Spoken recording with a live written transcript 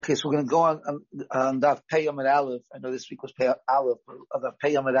Okay, so we're going to go on Daf Pei Amud Aleph. I know this week was Pei Aleph, but Daf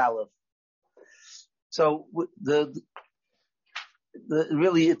Pei Amud Aleph. So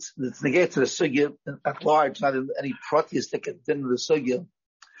really it's negated to the sugya at large, not in any proteistic in the sugya.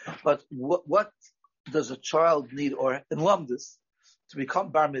 But what does a child need, or in lumdus, to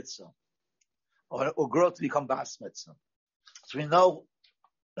become bar mitzvah, or grow to become bas mitzvah? So we know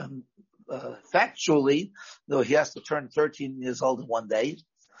factually, though, he has to turn 13 years old in one day,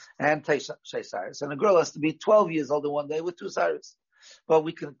 and take Cyrus. And a girl has to be 12 years old in one day with 2 Cyrus. But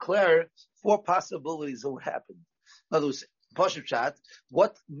we can declare 4 possibilities of what happened. In other words, Pashup Chat,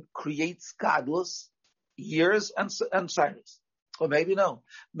 what creates godless years and Cyrus? Or maybe no.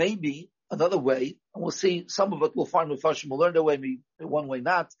 Maybe another way, and we'll see some of it we'll find with Pashup, we'll learn the way, maybe one way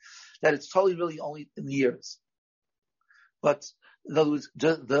not, that it's totally really only in years. But in other words,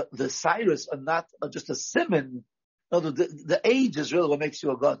 the Cyrus are just a simon. No, the age is really what makes you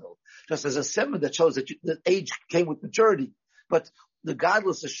a gadol. Just as a simon that shows that the age came with maturity. But the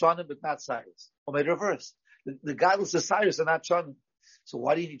godless is shanim, but not Cyrus. Or maybe reverse. The godless is Cyrus and not shanim. So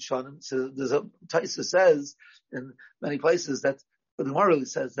why do you need shanim? So there's a Taisa says in many places that the Gemara really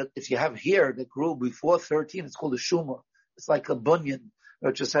says that if you have hair that grew before 13, it's called a shuma. It's like a bunyan,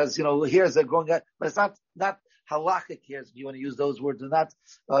 which just has, hairs that are growing out, but it's not halachic hairs, if you want to use those words, and not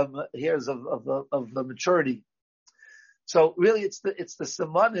hairs of the maturity. So really, it's the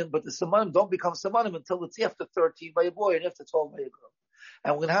samanim, but the samanim don't become samanim until it's after 13 by a boy and after 12 by a girl.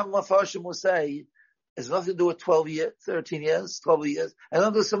 And we're going to have Mafashim will say it's nothing to do with 12 years, 13 years, 12 years, and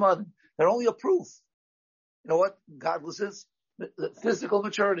under samanim. They're only a proof. You know what? Godless is the physical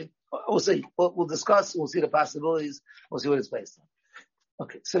maturity. We'll see. We'll discuss. We'll see the possibilities. We'll see what it's based on.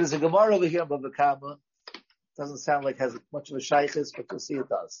 Okay. So there's a Gemara over here in Bava Kama. Doesn't sound like it has much of a shaykhis, but we'll see it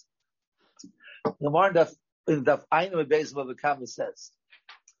does. Gemara in Daf Ayin Beis Bava Kama says,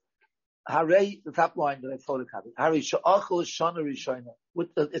 Hare, the top line that I photocopied, Hare Sha'achol Shana Rishayna.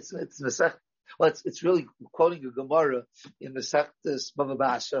 It's really quoting a Gemara in the Sechtes Bava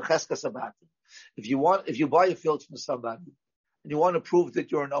Basra, Cheskas Abati. If you buy a field from somebody, and you want to prove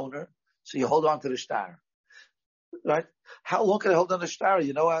that you're an owner, so you hold on to the star. Right? How long can I hold on to the star?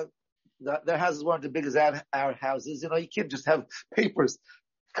 Their houses weren't as big as our houses. You can't just have papers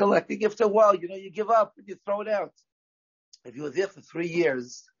collecting. After a while, you give up and you throw it out. If you were there for 3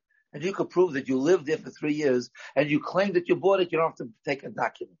 years, and you could prove that you lived there for 3 years, and you claim that you bought it, you don't have to take a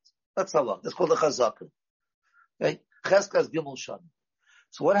document. That's how long. That's called a chazaka. Okay? Cheskas Gimel Shan.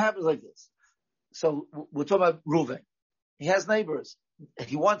 So what happens like this? So we're talking about Reuven. He has neighbors.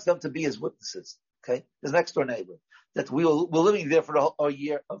 He wants them to be his witnesses. Okay? His next door neighbor. That we're living there for a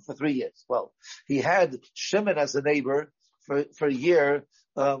year, for 3 years. Well, he had Shimon as a neighbor for a year,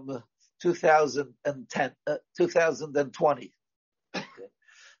 2010, 2020. Okay.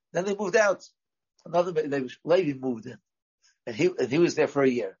 Then they moved out. Another neighbor, Levi, moved in. And he was there for a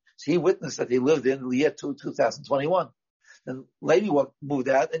year. So he witnessed that he lived in the year 2021. And Levi moved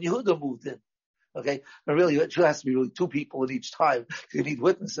out and Yehuda moved in. Okay, but really, it has to be really 2 people in each time. You need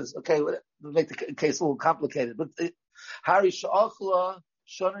witnesses. Okay, we'll make the case a little complicated. But Hari Sha'achla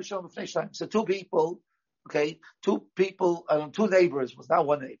Shana Shom. So 2 people. Okay, 2 people, 2 neighbors, was not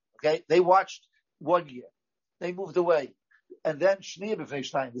 1 neighbor. Okay, they watched 1 year. They moved away, and then Shniya b'fnei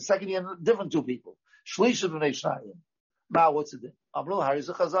Shnayim. The second year, different 2 people. Shlisha b'fnei Shnayim. Now, what's it? Amru Hari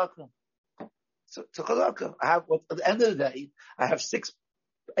Zechazaka. So Chazaka. At the end of the day, I have 6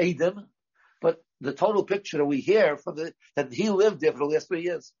 Eidim. But the total picture that we hear that he lived there for the last 3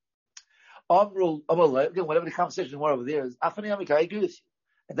 years. Again, whatever the conversation was over there is, I agree with you.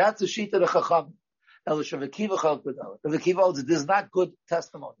 And that's the sheet of the Chacham. Rav Akiva holds this is not good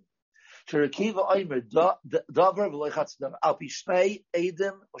testimony. Rav Akiva Omer, Davar v'lo echatz davar. Al pi shnei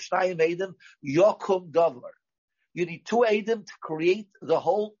eidim, or shnayim eidim, yokum davar. You need 2 eidim to create the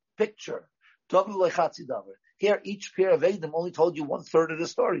whole picture. Davar v'lo echatz davar. Here, each pair of eidim only told you 1/3 of the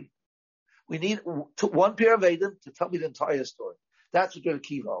story. We need 1 pair of Eidim to tell me the entire story. That's what Rav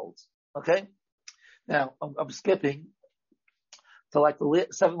Akiva holds. Okay? Now, I'm skipping to like the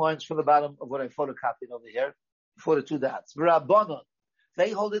 7 lines from the bottom of what I photocopied over here, before the 2 dots. V'Rabbana,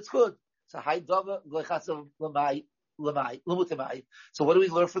 they hold it's good. So, Hay Dava v'lechatzav l'mutimai. So, what do we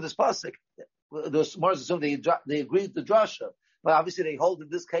learn from this pasuk? The Smarts assume they agree with the drasha, but obviously they hold in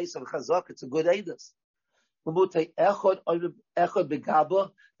this case of Chazak, it's a good Eidus. In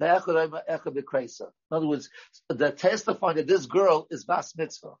other words, they're testifying that this girl is Bas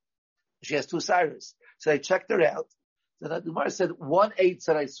Mitzvah. She has 2 Cyrus. So they checked her out. So the Gemara said 1/8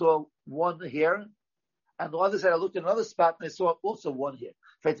 said I saw 1 here, and the other said I looked at another spot and I saw also 1 here.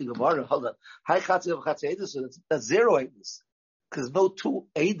 Gemara, hold on. That's 0 Eidos. because no two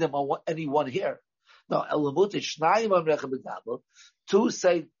Eidim on any one here. No, Elamut Shnayim Amrecha B'Gabel. Two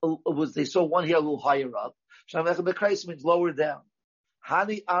say they saw one here a little higher up. Shnayim B'Kreis means lower down.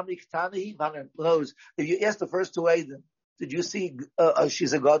 Hani Amrik Tani. In other words, if you ask the first two Eidim, did you see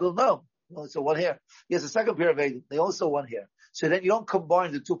she's a gadol? No. Only saw one here. He has a second pair of Eidim. They also one here. So then you don't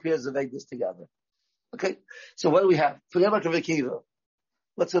combine the two pairs of Eidim together. Okay. So what do we have? Forget about Rav Akiva.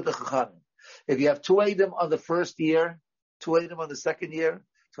 Let's look at the Chachamim. If you have two Eidim on the first year, two Eidim on the second year,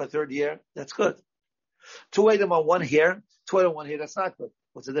 to a third year, that's good. Two Eidim on one here, two Eidim on one here, that's not good.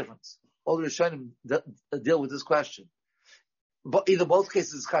 What's the difference? All the Rishonim deal with this question. But either both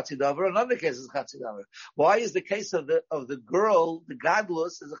cases is Chatzi Davar, or another case is Chatzi Davar. Why is the case of the girl, the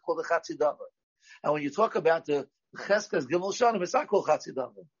Gadlus, is called the Chatzi Davar? And when you talk about the Cheskas Gimel Shanim, it's not called Chatzi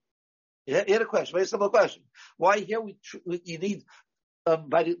Davar. You had a question, very simple question. Why here you need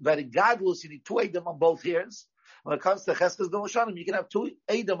by the Gadlus, you need two Eidim on both years. When it comes to Cheskas Gimel Shanim, you can have two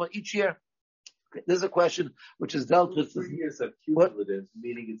Eidim on each year. Okay, this is a question which is dealt with. 3 years of cumulative,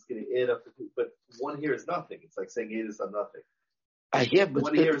 meaning it's going to add up to, but 1 year is nothing. It's like saying 8 is on nothing. Yeah, but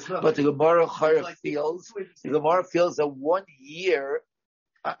the Gemara feels that 1 year.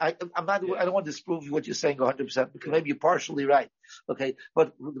 I don't want to disprove what you're saying 100% because maybe you're partially right. Okay,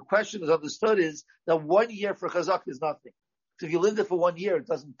 but the question is understood is that 1 year for Chazak is nothing. So if you live there for 1 year, it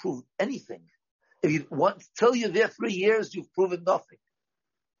doesn't prove anything. If you want till you're there 3 years, you've proven nothing.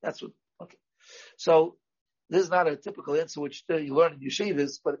 That's what. Okay, so this is not a typical answer which you learn in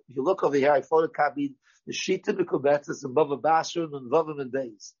yeshivas, but if you look over here, I photocopied the sheet typical betzes and Bava Basra and Vavim and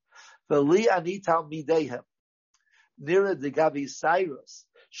Days. V'li anital mideihem nira de gabi Cyrus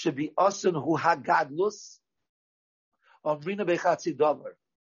should be asan hu hagadlus omrina bechatzi davar.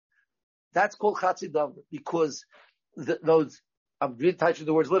 That's called chatzi davar because those I'm really touching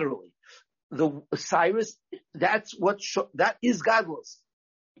the words literally. The Cyrus, that is gadlus.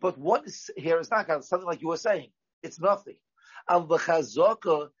 But what is here is not gadlus. Something like you were saying, it's nothing. Al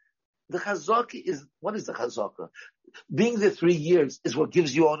v'chazaka. The chazaka is, what is the chazaka? Being there 3 years is what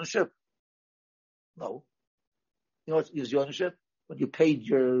gives you ownership. No. You know what gives you ownership? When you paid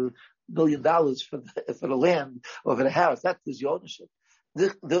your $1 million for the land or for the house, that gives you ownership.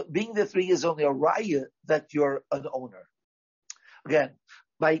 Being there 3 years is only a raya that you're an owner. Again,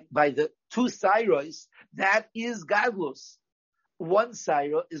 by the two Cyrus, that is gadlus. 1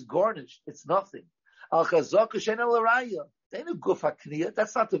 Cyrus is garnished. It's nothing. Al chazaka shein al raya.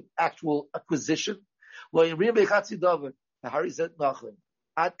 That's not the actual acquisition. He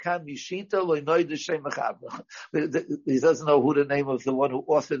doesn't know who the name of the one who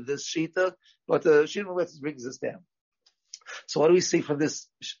authored this shita, but the Shita brings this down. So what do we see from this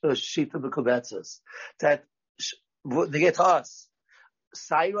shita B'Kobetzes? That they get to us,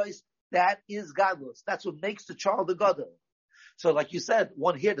 Cyrus, that is godless. That's what makes the child a gadol. So, like you said,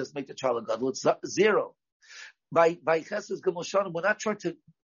 1 here doesn't make the child a gadol. It's 0. By Chesed Gimel Shanim, we're not trying to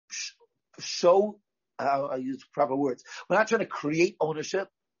show, I use proper words, we're not trying to create ownership,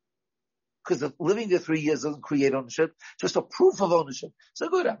 because living there 3 years doesn't create ownership, just a proof of ownership. So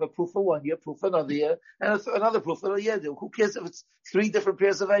good, I have a proof for 1 year, proof for another year, and another proof for a year. Who cares if it's 3 different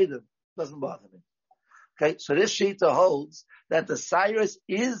pairs of Eidim? Doesn't bother me. Okay, so this Shita holds that the Cyrus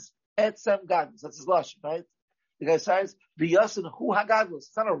is Etzem Gadlus. That's his lashon, right? The guy Cyrus, B'yasin Hu HaGadlus.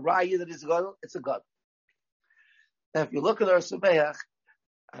 It's not a raya that is a Gadol, it's a Gadol. Now, if you look at our Sameach,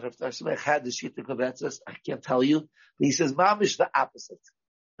 I don't know if our Sameach had the Shita Kobetzes, I can't tell you, but he says, Mamish the opposite.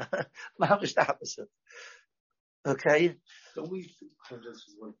 Mamish the opposite. Okay? Don't we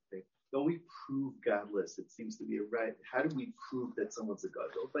prove godless? It seems to be a right. How do we prove that someone's a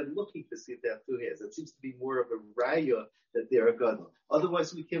gadol? By looking to see if they have 2 hairs. It seems to be more of a raya that they're a gadol.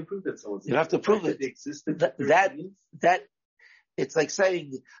 Otherwise, we can't prove that someone's a gadol. You have to prove it. That it's like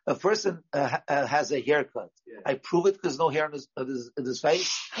saying a person has a haircut. Yeah. I prove it because no hair on his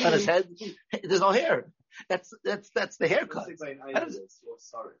face, on his head. There's no hair. That's the haircut. Right?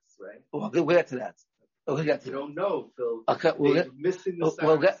 Well, we'll get to that. We'll get to you don't know, Phil. Okay, we're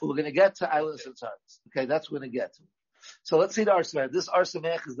going to get to Eilis and Tzaris. Okay, that's what we're going to get to. So let's see the Ar Sameach. This Ar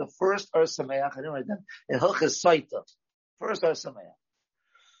Sameach is the first Ar Sameach. I didn't write that. In Hilchos Saita. First Ar Sameach.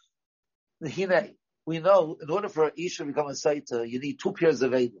 The Hinei. We know in order for Isha to become a Saita, you need 2 pairs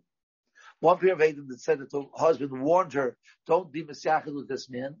of Eidim. 1 pair of Eidim that said that the husband warned her, don't be Misyachid with this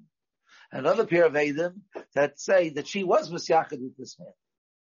man. Another pair of Eidim that say that she was Misyachid with this man.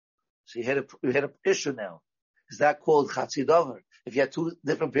 So you had a issue now. Is that called Chatzi Davar? If you had 2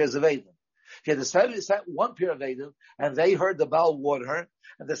 different pairs of Eidim. If you had decided to set 1 pair of Eidim, and they heard the Baal warn her,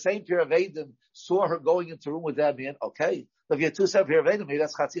 and the same pair of Eidim saw her going into a room with that man, okay. But if you had 2 separate pair of Eidim, maybe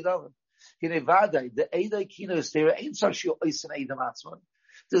that's Chatzi Davar. There's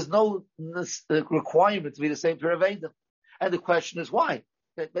no requirement to be the same pair of Eidim. And the question is why?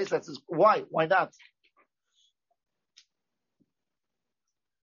 Basically, that says, why? Why not?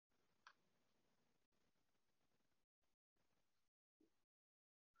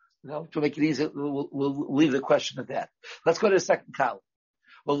 To make it easy, we'll leave the question at that. Let's go to the second column.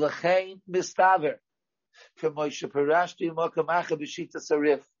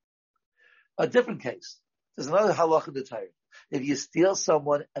 A different case. There's another halach in the Torah. If you steal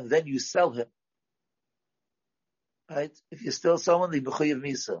someone and then you sell him, right? If you steal someone, the mechuyev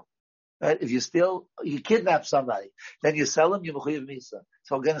misa. Right? If you kidnap somebody, then you sell him, you mechuyev misa.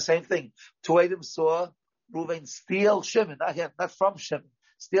 So again, the same thing. Two items saw Reuven steal Shimon, not from Shimon.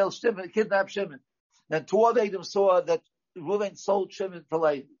 Steal Shimon, kidnap Shimon. Then two other items saw that Reuven sold Shimon to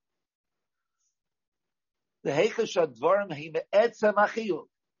Levi. The heichash advarim he me'etzem achiyuv.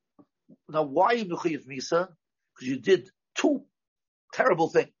 Now, why are you mechuyev misa? Because you did two terrible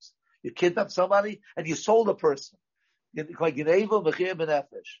things. You kidnapped somebody and you sold a person. That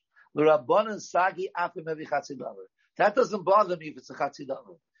doesn't bother me if it's a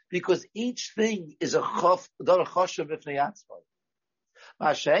chatzidavar, because each thing is a choshev b'fnei atzmai.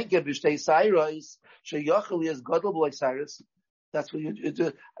 That's what you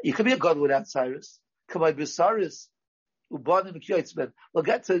do. You can be a god without Cyrus. We'll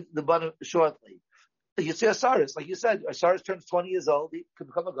get to the bottom shortly. You see Osiris, like you said, Osiris turns 20 years old, he could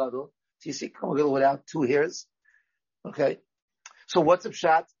become a gadol. So you see, become a gadol without 2 hairs. Okay. So what's a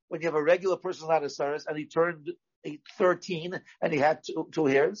shot when you have a regular person like Osiris and he turned 13 and he had 2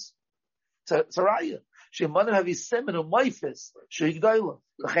 hairs? It's a raya. Shemanu have his semen or moifis. Shigdoila.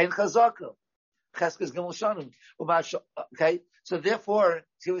 L'chein chazaka. Cheskes gimel shanim. Okay. So therefore,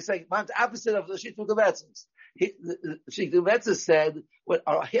 see, we say, man, the opposite of the Shittu Gebetzes. Shittu Gebetzes said, well,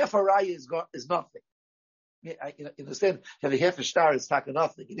 half a raya is nothing. You understand? If you have a half a star, it's not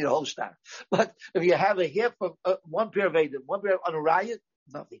nothing. You need a whole star. But if you have a half of one pair of Eidim, one pair on a raya,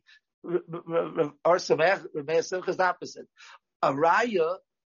 nothing. Or Samech, Remeir Simcha is the opposite. A raya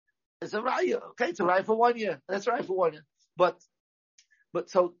is a raya. Okay, it's a raya for 1 year. That's a raya for 1 year. But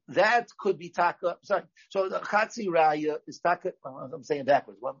so that could be taka. Sorry. So the chatzi raya is taka. I'm saying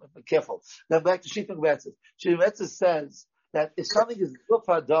backwards. Be careful. Then back to Shittu Gebetzes. Shittu Gebetzes says that if something is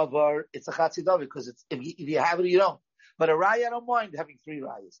gufa davar, it's a chatzi davar, because it's if you have it, you don't. But a raya, I don't mind having 3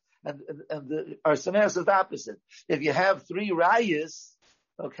 rayas. And our Samer says the opposite. If you have 3 rayas,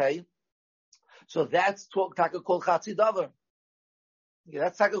 okay, so that's taka called chatzi davar. Yeah,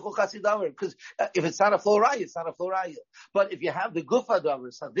 that's taka called chatzi davar, because if it's not a full raya, it's not a full raya. But if you have the gufa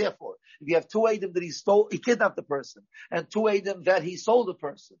davar, so therefore, if you have 2 eidim that he kidnapped the person, and 2 eidim that he sold the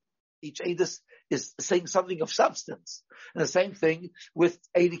person, each Eidus is saying something of substance. And the same thing with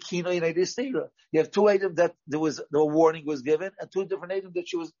Eidus Kino and Eidus Stira. You have 2 Eidim that the warning was given, and 2 different Eidim that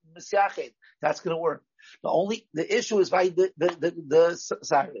she was Misyached. That's going to work. The issue is by the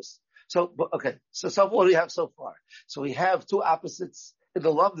Cyrus. So, okay. So what do we have so far? So we have 2 opposites in the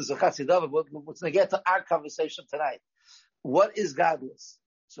Lom. There's a Chassidav. What's going to get to our conversation tonight? What is godless?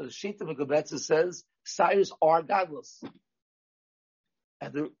 So the Shittu Gebetzes says, Cyrus are godless.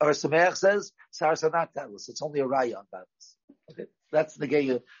 And our Sameach says, Cyrus are not godless. It's only a raya on godless. Okay. That's the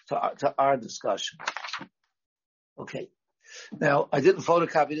gay to our discussion. Okay. Now, I didn't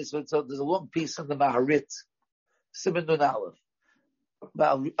photocopy this, but so there's a long piece in the Maharit, Siman Nun Aleph.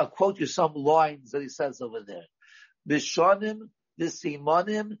 I'll quote you some lines that he says over there. Bishonim,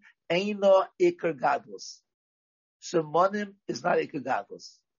 Bisimonim, Eino Iker Gadlus. Simonim is not Iker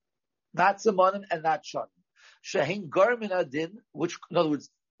Gadlus. Not Simonim and not Shonim. Shehin Garmin Adin, which, in other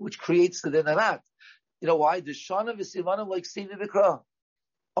words, which creates the din and not. You know why? The Shonim is Simonim like Sini Vikra.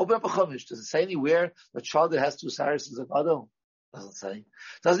 Ober B'chumish. Does it say anywhere a child that has 2 Cyrus is a Gadol? Doesn't say.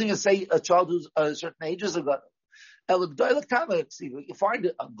 Doesn't even say a child who's a certain age is a Gadol. You find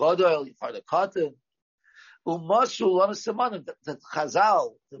a Gadol, you find a Katan. Umashul on a Simonim, that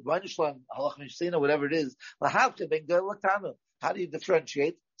Chazal, the Reinishlam, Halach Mishsina, whatever it is, how do you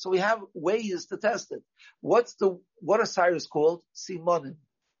differentiate? So we have ways to test it. What are Cyrus called? Simonim.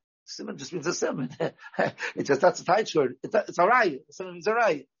 Simon just means a simon. It's just, that's a tight word. It's a raya. Simon means a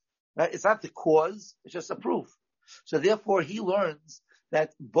raya. Right? It's not the cause, it's just a proof. So therefore he learns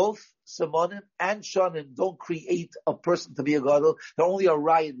that both Simonim and Shonim don't create a person to be a gadol. They're only a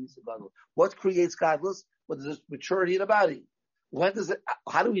raya who's a gadol. What creates gadlus? When there's maturity in the body. When does it,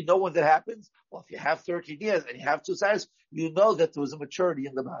 how do we know when that happens? Well, if you have 13 years and you have 2 sides, you know that there was a maturity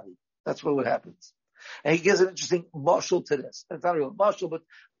in the body. That's what happens. And he gives an interesting mashal to this. It's not a real mashal, but,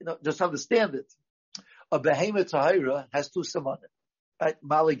 just understand it. A behemoth tahira has 2 simonim, right?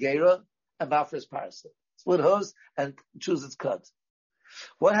 Maligera and Mafres Parsa. Split hooves and choose its cut.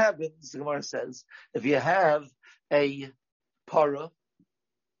 What happens, the Gemara says, if you have a para,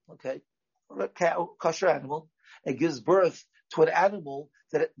 okay, or a cow, kosher animal, it gives birth to an animal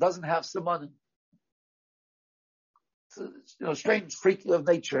that it doesn't have simonim. Strange freak of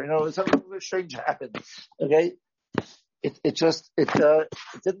nature, something strange happened. Okay? It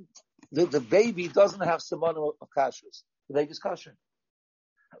didn't, the baby doesn't have simonim of kashrus. The baby's kosher.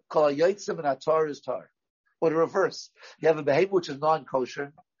 Kol hayotzim and atar is tar. Or the reverse. You have a behavior which is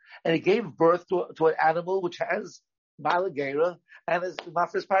non-kosher, and it gave birth to an animal which has malagera and is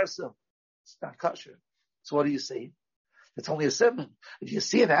mafres parsa. It's not kosher. So what do you see? It's only a simon. If you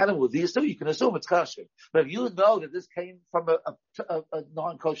see an animal with these two, you can assume it's kosher. But if you know that this came from a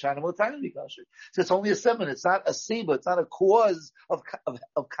non-kosher animal, it's not going to be kosher. So it's only a simon. It's not a siba. It's not a cause of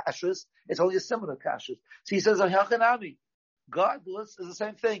kashrus. It's only a simon of kashrus. So he says, "Hachanami, godless is the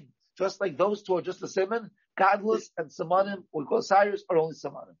same thing. Just like those two are just a simon, godless and simonim, we call Cyrus, are only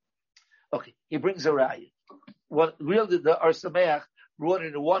simonim." Okay, he brings a raya. What really the Ar Sameach brought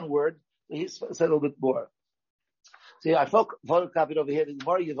it in one word. He said a little bit more. See, I photocopied over here the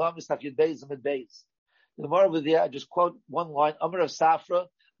Gemara Yavamis Tafyid Beis and Beis. The Gemara over there, I just quote one line: Amar of Safra,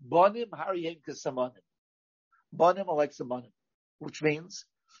 Bonim Hariyim Kesamanim. Bonim are like Samanim, which means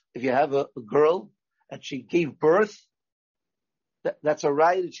if you have a girl and she gave birth, that's a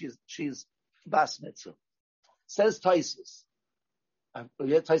right that she's bas mitzvah. Says Taisus.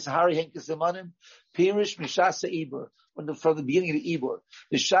 Taisus Hariyim Kesamanim, Pirish Mishasa Ibor. From the beginning of the Ibor.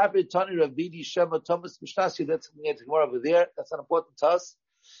 The Shabbat Tani Rabidi Shema Thomas Mishnasi, that's more over there. That's not important to us.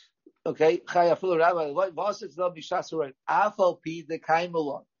 Okay. Chayafil Rabbi, what was it? Mishasa right. Afal P, the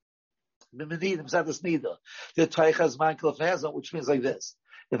Kaimalon. Biminidim Sadas Nida. The Taichas Man Klafnazon, which means like this.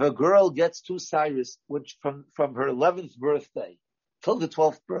 If a girl gets two Cyrus, which from her 11th birthday till the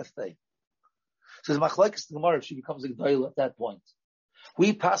 12th birthday, says Machlekes the Gemara, if she becomes a Gdoila at that point.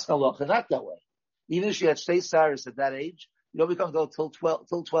 We pass Halacha not that way. Even if she had Shtei Cyrus at that age, you don't become Gdoila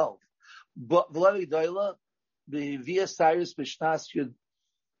till 12. But V'levi Gdoila, the Via Cyrus B'shnas should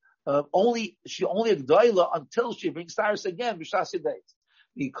only a Gdoila until she brings Cyrus again B'shnas Yudais.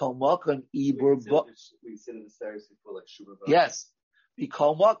 We call Makam Ibur. We said in the Cyrus before like Shuvah. Yes, we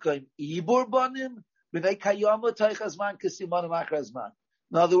call Makam Ibur Banim B'nei Kayama Teichazman Kesimanim Achrazman.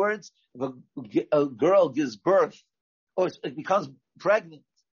 In other words, if a girl gives birth or it becomes pregnant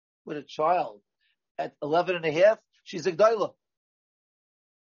with a child at 11 and a half, she's a gdoila.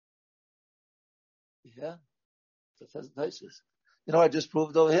 Yeah. So it says Taisus. I just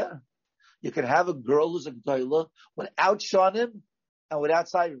proved over here. You can have a girl who's a gdoila without Shanim and without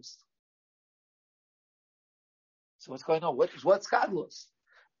Cyrus. So what's going on? What's godless?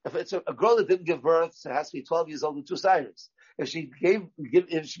 If it's a girl that didn't give birth, so it has to be 12 years old with two Cyrus. If she became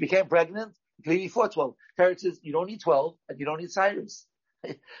pregnant, it can be before 12. Teretz says you don't need 12 and you don't need Cyrus.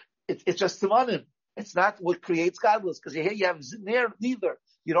 It's just Simonim. It's not what creates godless, because here you have neither.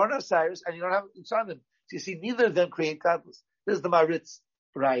 You don't have Cyrus and you don't have Shanim. So you see, neither of them create godless. This is the Maritz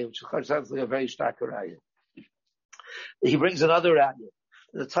Raya, which sounds like a very stark Raya. He brings another Raya.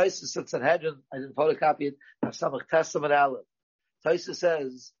 The Taisus in Sanhedrin, I didn't photocopy it, Samach Testament Aleph. Taisus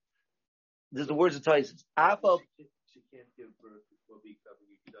says, there's the words of Taisus. She can't give birth before becoming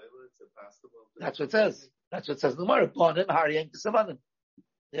a gdoila. It's impossible. That's what it says. That's what it says in the Gemara. Bonim Hariyim Kesamanim.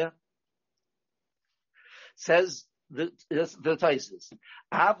 Yeah. Says the Taisus.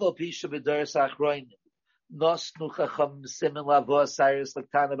 Avo Pisha B'Doros Achroinim. Nosnu Chacham Simin Lavo Cyrus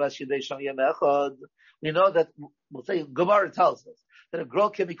Laktana Bas Yidei Shom Yom Echad. We know that, we'll say, Gemara tells us that a girl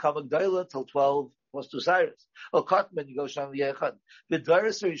can become a gdoila till 12 plus 2 Cyrus. Or Kotman, you go Shom Yechad.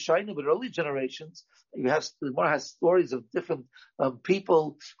 B'Doros are Yishayim, but early generations, the Gemara has stories of different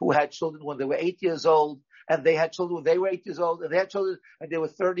people who had children when they were 8 years old, and they had children when they were 8 years old, and they had children and they were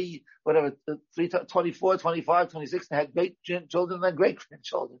 30, 24, 25, 26, and had great children and then great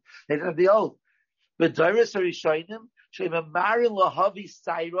grandchildren. They didn't have the old. But Doris are Yishayim, Shema Marin Lahavi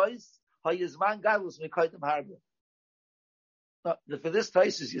Cyrus, Hayizman Gadlus Mekaitim Harbor. For this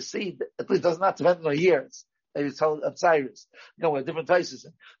Taisus, you see, at least does not depend on years. They tell of Cyrus. We're different Taisus.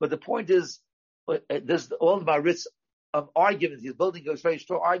 But the point is, there's all the Maritz arguments. He's building a very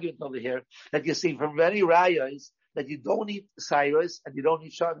strong argument over here that you see from many rayas that you don't need Cyrus and you don't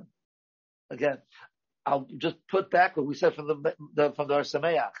need Shanim. Again, I'll just put back what we said from the Ar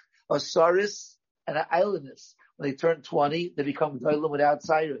Sameach. Osiris and Islanders, when they turn 20, they become Gdolim without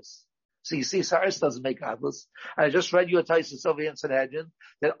Cyrus. So you see, Cyrus doesn't make godless. And I just read you a Taisus over here in Sanhedrin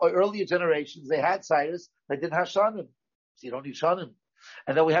that earlier generations, they had Cyrus, they didn't have Shanim. So you don't need Shanim.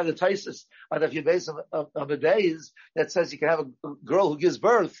 And then we have the Taisus on the few days on the days that says you can have a girl who gives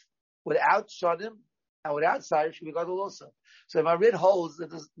birth without Shonim and without Cyrus, should be Gadol also. So Marid holds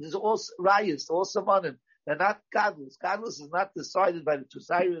that there's also Rayas, also Samanim. They're not Gadlus. Gadlus is not decided by the two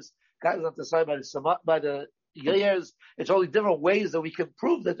Cyrus. Gadlus is not decided by the years. It's only different ways that we can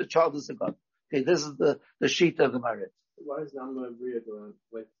prove that the child is a God. Okay, this is the sheet of the Marid. Why is Namla Bria going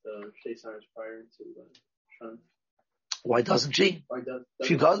with Shay Cyrus prior to Shun? Why doesn't she?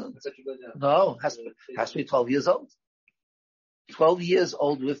 She doesn't. No, has to be 12 years old. 12 years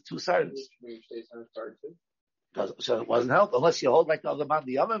old with two Cyrus. So it wasn't help unless you hold like the other man,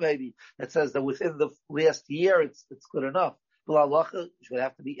 the Yama maybe, that says that within the last year it's good enough. But Allah should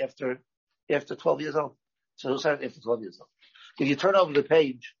have to be after 12 years old. So after 12 years old. If you turn over the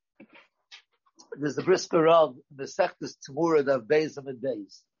page, there's the Brisker Rav, the Sechtes Tzmurah of Beis and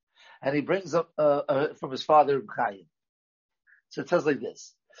Beis, and he brings up from his father Chaim. So it says like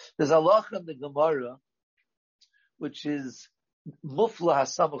this: there's a halacha in the Gemara, which is Mufla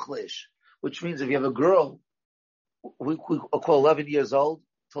Hasamach Leish, which means if you have a girl, we call 11 years old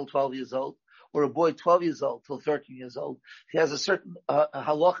till 12 years old, or a boy 12 years old till 13 years old, he has a certain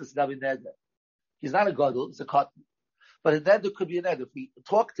halachas Navi Neder. He's not a gadol, he's a cotton. But a neder could be a neder. If we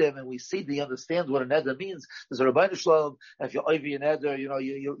talk to him and we see that he understands what a neder means, there's a Rabbeinu Shalom, if you're over a neder, you're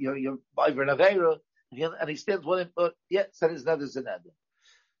over an Aveira, and he stands with him, so his neder is a neder.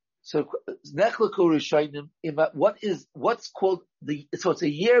 So, what's called so it's a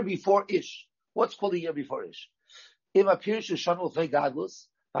year before Ish. What's called a year before Ish? Taisus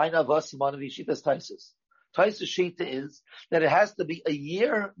Shita is that it has to be a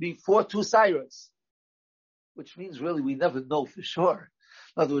year before two Cyrus. Which means really we never know for sure.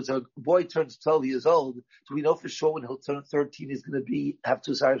 In other words, a boy turns 12 years old, so we know for sure when he'll turn 13 he's going to have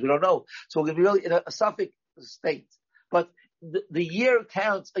two Cyrus. We don't know. So we're going to be really in a suffix state. But the year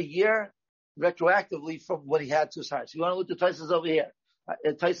counts a year retroactively from when he had two Cyrus. You want to look at Taisus over here.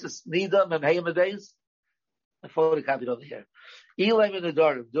 Taisus Nidam and Hayamades. I photocopied over here. Elam in the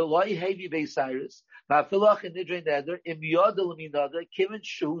Darim. The Loi Heavy Bay Cyrus. Mafilach and Nidre Neder. Im Yodel Minada. Kivin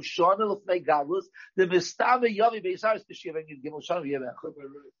Shu. Shonel of Megalus. The Mistama Yavi Bay Cyrus. The Shiva and Gimel Shon Yevach.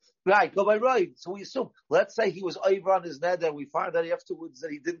 Right. Go by right. So we assume. Let's say he was over on his Neder and we find out afterwards that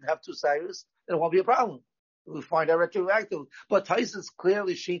he didn't have two Cyrus. Then it won't be a problem. We find out retroactively. But Tyson's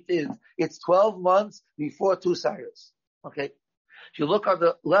clearly sheet is it's 12 months before two Cyrus. Okay. If you look on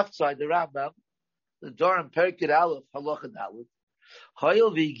the left side, the Rambam, the Dorim Perkid Aleph, Halacha Dalet,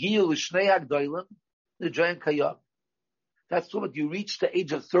 Hayil v'Igiyu l'shnei hagdolim, the Jain Kayam. That's what you reach the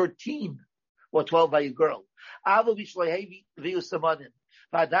age of 13 or 12 by a girl. Avo v'shleihevi v'yusamanin.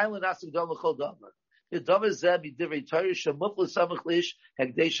 V'adayin l'nasik dom l'chol damar. The Damar Zeh b'divrei Torah shemuf l'samach lish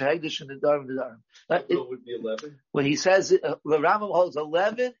hagdesh hagdesh in the Darim. That would be 11. When he says the Rambam holds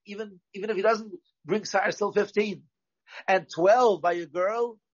 11, even if he doesn't bring Cyrus till 15, and 12 by a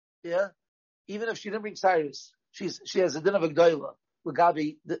girl, yeah. Even if she didn't bring Cyrus, she has a din of a gdoila.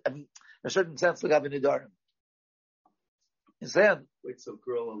 L'gabi, in a certain sense, l'gabi nidarim. You saying? Wait, so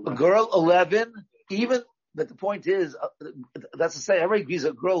girl 11. A girl 11, even, but the point is, that's to say, everybody agrees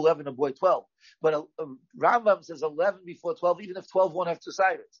a girl 11, a boy 12. But a Rambam says 11 before 12, even if 12 won't have two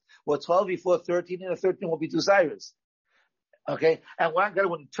Cyrus. Or 12 before 13, and a 13 won't be two Cyrus. Okay, and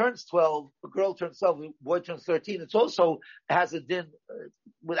when he turns 12, a girl turns 12, a boy turns 13, it also has a din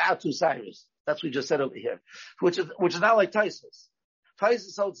without two Cyrus. That's what we just said over here, which is not like Taisus.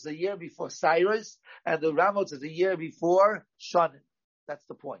 Taisus holds a year before Cyrus, and the Ramos is a year before Shanim. That's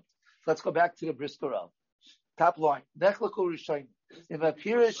the point. So let's go back to the Brisker Rav. Top line. Nechlaku Rishonim. In a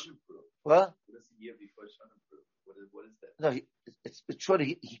Pirish, what? What is the year before Shanim? What is that? No, it's true that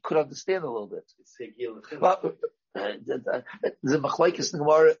he could understand a little bit. It's Hegel. Well, the machlekes in the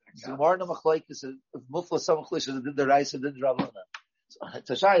Gemara, the machlekes of Mufla Samachlish is the Reis and the Ravana.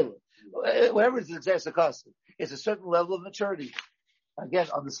 It's a shayla. Whatever it's exact custom, it's a certain level of maturity. Again,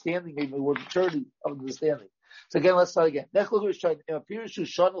 understanding maybe more maturity of understanding. So again, let's start again. Which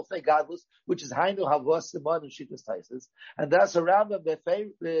is Hainu Havas Simon and Shitas Taisis, and that's a Rambam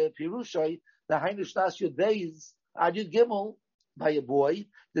Pirushai the Hainu Shnas Yodeis Adjud Gimel by a boy,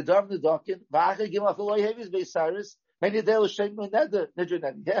 the Darm the Dokin, Vacha Gimel Afiloy Hevis Bay Cyrus, many Dale Shem Neder,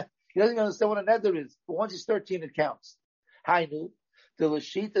 yeah. He doesn't understand what a Neder is, but once he's 13, it counts. Hainu, the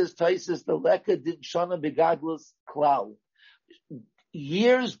Lashitas Taisis, the Leka Din Shana Begadlus Klau.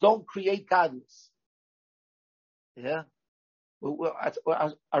 Years don't create godless. Yeah?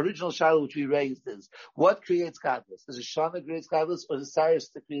 Our original shadow which we raised is, what creates godless? Is a Shana creates godless, or is a Cyrus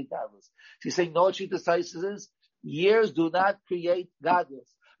to create godless? She's saying, no, what she decides is, years do not create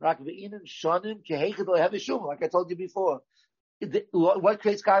godless. Like I told you before. What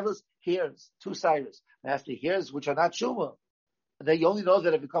creates godless? Hairs, two Cyrus. After hairs, which are not Shuma. And then you only know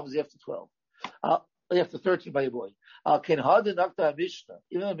that it becomes after 12. After 13 by a boy. Ken Hadin after Mishnah.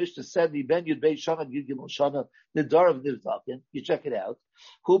 Even the Mishnah said, "Mi ben Yud Bei Shana Yud Gimel Shana the Dar of Nivdakin." You check it out.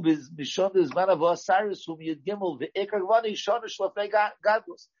 Who is Mishon is man of Osiris whom Yud Gimel the Ekar Vani Shana Shlafei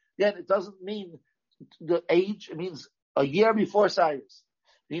Gadlus. Again, it doesn't mean the age. It means a year before Cyrus.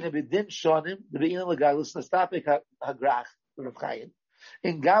 Vina B'Din Shonim the Be'inim Legadlus Nastapik Hagrach Rav Chaim.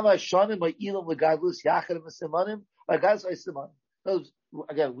 In Gama Shonim Ma'ilim Legadlus Yachad Mesimanim Legadlus Isimanim.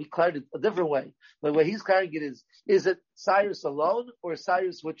 Again, we clarify it a different way. The way he's clarifying it is it Cyrus alone or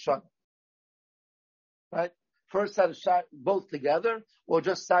Cyrus with Shana? Right? First set of both together or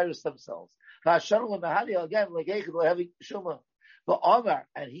just Cyrus themselves? Again, like having Shuma. But Omar,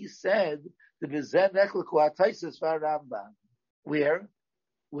 and he said, the Bizen Nekliku Ataisis Rambam. Where?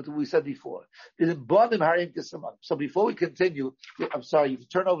 What we said before. So before we continue, I'm sorry, you can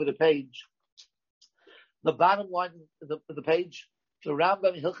turn over the page. The bottom line of the page, the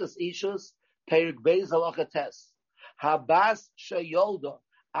Rambam Hilchas Ishus, Perik Beis Halacha Tes. Habas Sheyolda,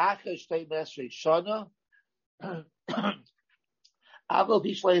 Acha Shtei Mesrei Shana, Aval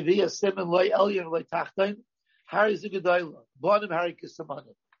Bishlei Via Simon Loi Elyon Loi Tachtain, Hari Zigadayla, Bonim Hari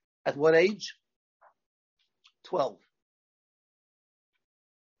Kisamanim. At what age? 12.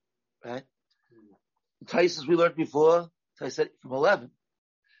 Right? Taisus we learned before, Taisus said from 11.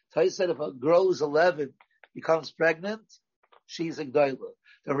 Taisus said if a girl is 11, becomes pregnant, she's a gdoila.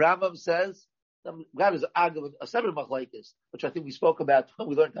 The Rambam says, God is a separate machlokes, which I think we spoke about when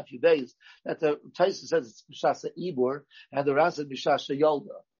we learned in a few days, that the Taisus says it's Mishasa Ibor, and the Ran says Mishasa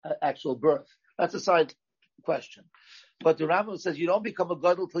Yolda, actual birth. That's a side question. But the Rambam says you don't become a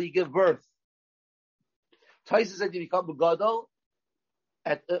gadol till you give birth. Taisus said you become a gadol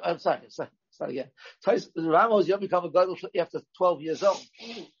at, I'm sorry, start again. The Rambam says you don't become a gadol after 12 years old.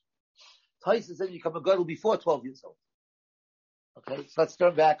 Taisus said you become a gadol before 12 years old. Okay, so let's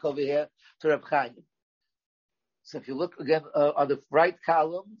turn back over here to Reb Chaim. So if you look again on the right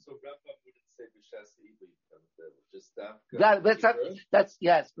column. So Rambam wouldn't say B'Shas Ibri, just that's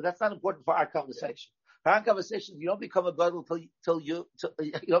yes, but that's not important for our conversation. For our conversation, you don't become a gadol till you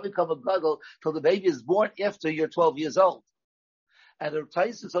don't become a gadol till the baby is born after you're 12 years old. And the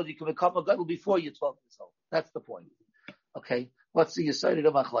Taisus says you can become a gadol before you're 12 years old. That's the point. Okay, what's the Yisrael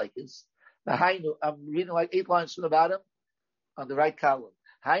of Machlokes? I'm reading like 8 lines from the bottom on the right column.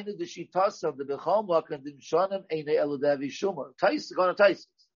 Hainu the shitas of the bechomok and the shonim eine eludavi shumar. Taisus going to Taisus.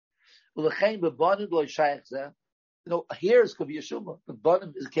 Ulechein bebanim lo shayach zeh. Hairs could be a shumar, but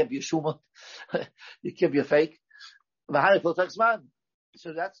bottom can't be a shumar. It can't be a fake. So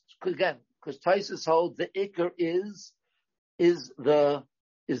that's again because Taisus holds the ikar is the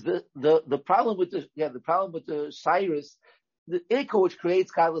problem with the problem with the Cyrus. The ikar which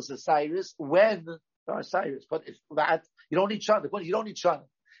creates godless is Cyrus when there are Cyrus, but if that you don't need Shana. You don't need Shana.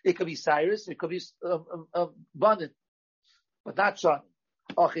 It could be Cyrus, it could be Banin, but not Shana.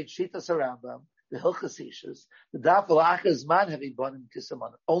 Ochin Shita Sarambam, the Hilchas Ishus, the Dafal Achaz Man having Banin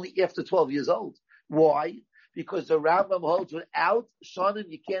Kisaman only after 12 years old. Why? Because the Rambam holds without Shana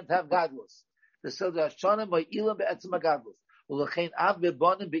you can't have godless. The Silda Shana Ma'ilam be'etzma godless. Ulechein Av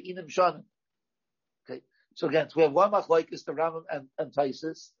be'Banin be'inim Shana. Okay. So again, we have one machlokes, the Rambam and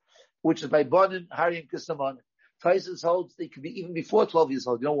Taisus, which is by Banin, Hari and Kisaman. Taisus holds they could be even before 12 years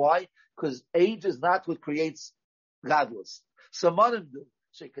old. You know why? Because age is not what creates godless. Samanim do.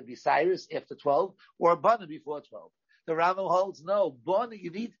 So it could be Cyrus after 12 or Banim before 12. The Rambam holds no. Banim, you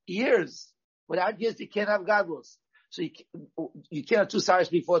need years. Without years, you can't have godless. So you can't have 2 Cyrus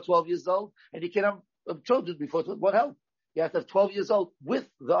before 12 years old, and you can't have children before 12. What help? You have to have 12 years old with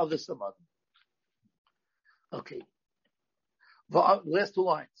the other Samanim. Okay. The last 2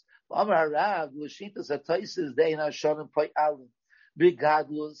 lines. Big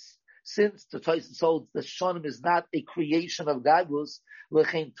godless. Since the Taisus holds the Shonim is not a creation of godless, so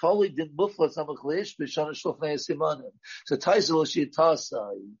Taisus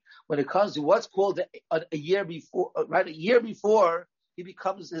when it comes to what's called a year before, right? A year before he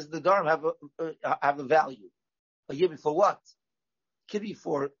becomes his Nadarim have a value. A year before what? Could be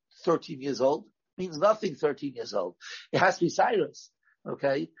for 13 years old. Means nothing 13 years old. It has to be Cyrus.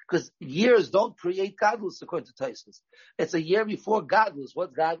 Okay? Because years don't create godless according to Taisus. It's a year before godless.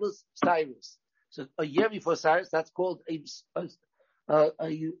 What's godless? Cyrus. So a year before Cyrus, that's called a mufla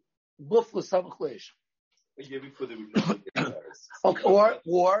samachlish. A year before the return of Cyrus. Okay,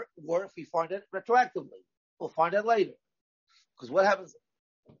 or if we find it retroactively. We'll find it later. Because what happens,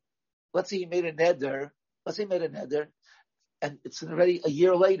 let's say he made a neder, and it's already a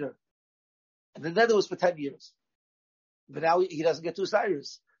year later. And the nether was for 10 years. But now he doesn't get 2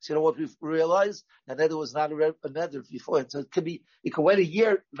 Cyrus. So you know what we've realized? That nether was not a nether before. So it could wait a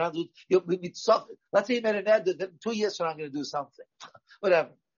year. Let's say he made a nether, then 2 years from now I'm going to do something. Whatever.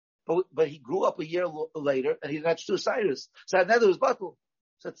 But he grew up a year later and he didn't have to do Cyrus. So that nether was bottled.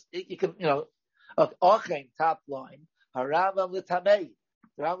 So you can, Achain, top line. Haravam l'tamei.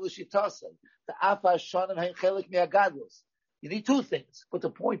 The Ram l'shitasa. The Afa Shonim hein chelik me'agadlos. You need two things, but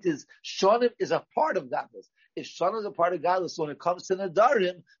the point is, Shonim is a part of Gadlus. If Shonim is a part of Gadlus, so when it comes to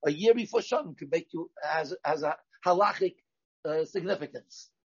Nadarim, a year before Shonim can make you has a halachic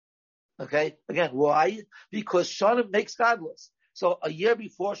significance. Okay, again, why? Because Shonim makes Gadlus. So a year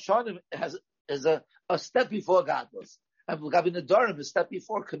before Shonim is a step before Gadlus, and Gabi Nadarim, a step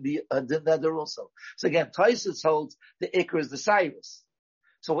before, could be a din nadar also. So again, Taisus holds the Iker is the Cyrus.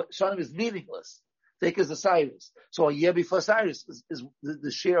 So Shonim is meaningless. Take as the Cyrus. So a year before Cyrus is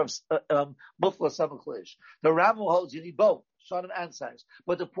the share of Mufla Samachlish. The Rambam holds you need both Shonim and Cyrus.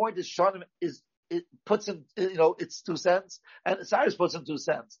 But the point is Shonim puts in it's 2 cents, and Cyrus puts in 2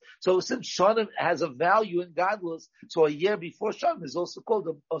 cents. So since Shonim has a value in Gadlus, so a year before Shonim is also called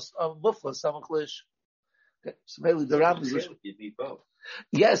a Mufla Samachlish. Okay. So maybe the Rambam is you need both.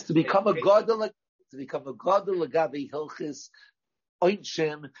 Yes, to become a Gadol Lagabi Hilchis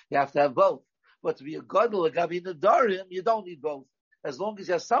Oinshin, you have to have both. But to be a Gadol Lagabi Nadarim, you don't need both. As long as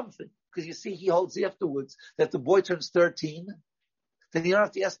you have something. Because you see, he holds afterwards that the boy turns 13, then you don't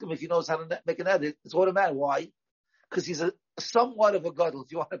have to ask him if he knows how to make an edit. It's automatic. Why? Because he's somewhat of a Gadol,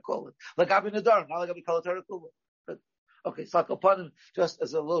 if you want to call it. Lagabi Nadarim, not Lagabi Kalatara Kula. Okay, so upon him, just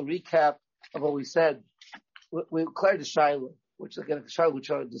as a little recap of what we said, we cleared the Shiloh, which again, the Shiloh,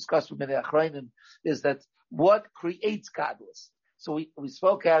 which I discussed with many Achrayim, is that what creates Gadlus. So we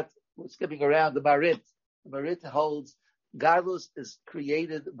spoke at, we're skipping around the Marit. The Marit holds Gadlus is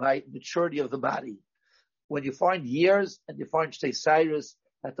created by maturity of the body. When you find years and you find Shtei Cyrus,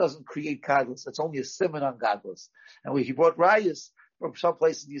 that doesn't create Gadlus. That's only a simon on Gadlus. And when he brought Rayas, from some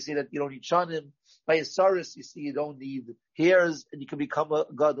places you see that you don't need Shanim. By Asaris, you see you don't need hairs and you can become a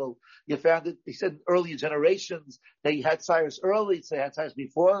Gadol. You found it, he said in earlier generations, they had Cyrus early, so they had Cyrus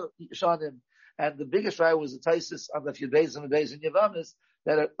before Shanim. And the biggest raya was the Taisis on the Yudbeis and the Beis and Yavamis,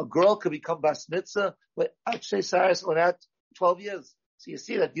 that a girl could become Bas Mitzvah without Shtei Cyrus without 12 years. So you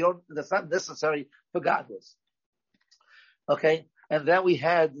see that that's not necessary for Gadlus. Okay? And then we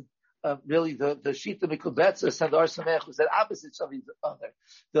had really the Shita Mikubetza said Ar Samech, who said opposite of each other.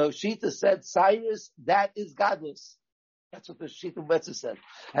 The Shita said Cyrus, that is Gadlus. That's what the Shita Mikubetza said.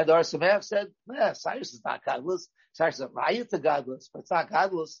 And Ar Samech said, Cyrus is not Gadlus. Cyrus is a riot to Gadlus, but it's not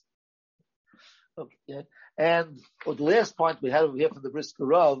Gadlus. Okay. And the last point we had over here from the Brisker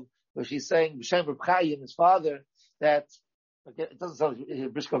Rav, where she's saying B'Shem Reb Chaim, his father, that again, it doesn't sound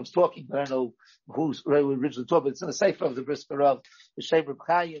like Brisker Rav is talking, but I don't know who's originally talking, but it's in the Sefer of the Brisker Rav, B'Shem Reb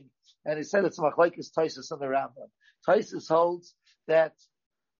Chaim, and he said it's Machlokes Taisus and the Rambam. Taisus holds that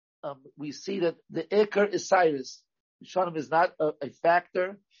we see that the Iker is Cyrus. Shonim is not a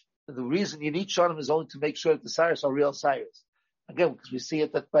factor. The reason you need Shonim is only to make sure that the Cyrus are real Cyrus. Again, because we see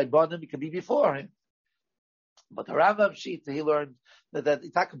it that by Bonim, it can be before him. But the Rambam Shita, he learned that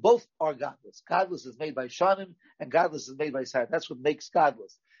both are Gadlus. Gadlus is made by Shonim, and Gadlus is made by Cyrus. That's what makes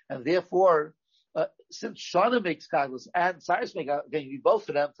Gadlus. And therefore, since Shonim makes Gadlus and Cyrus make Gadlus, again, you need both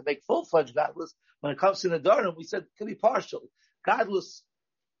of them to make full-fledged Gadlus. When it comes to Nadarim, we said it can be partial. Gadlus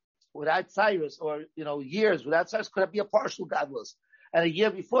without Cyrus, or years without Cyrus, could be a partial Gadlus. And a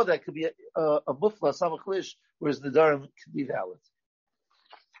year before that could be a Mufla, Samachlish, whereas Nadarim can be valid.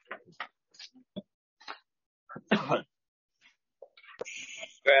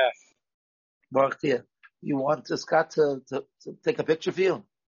 Baruch Tia, you want Scott to take a picture for you?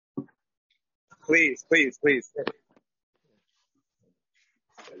 Please.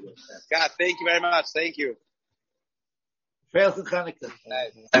 Scott, thank you very much. Thank you. Fails in Chanukah.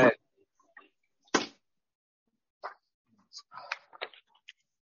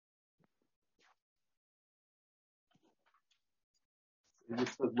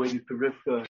 Just waiting for Rivka.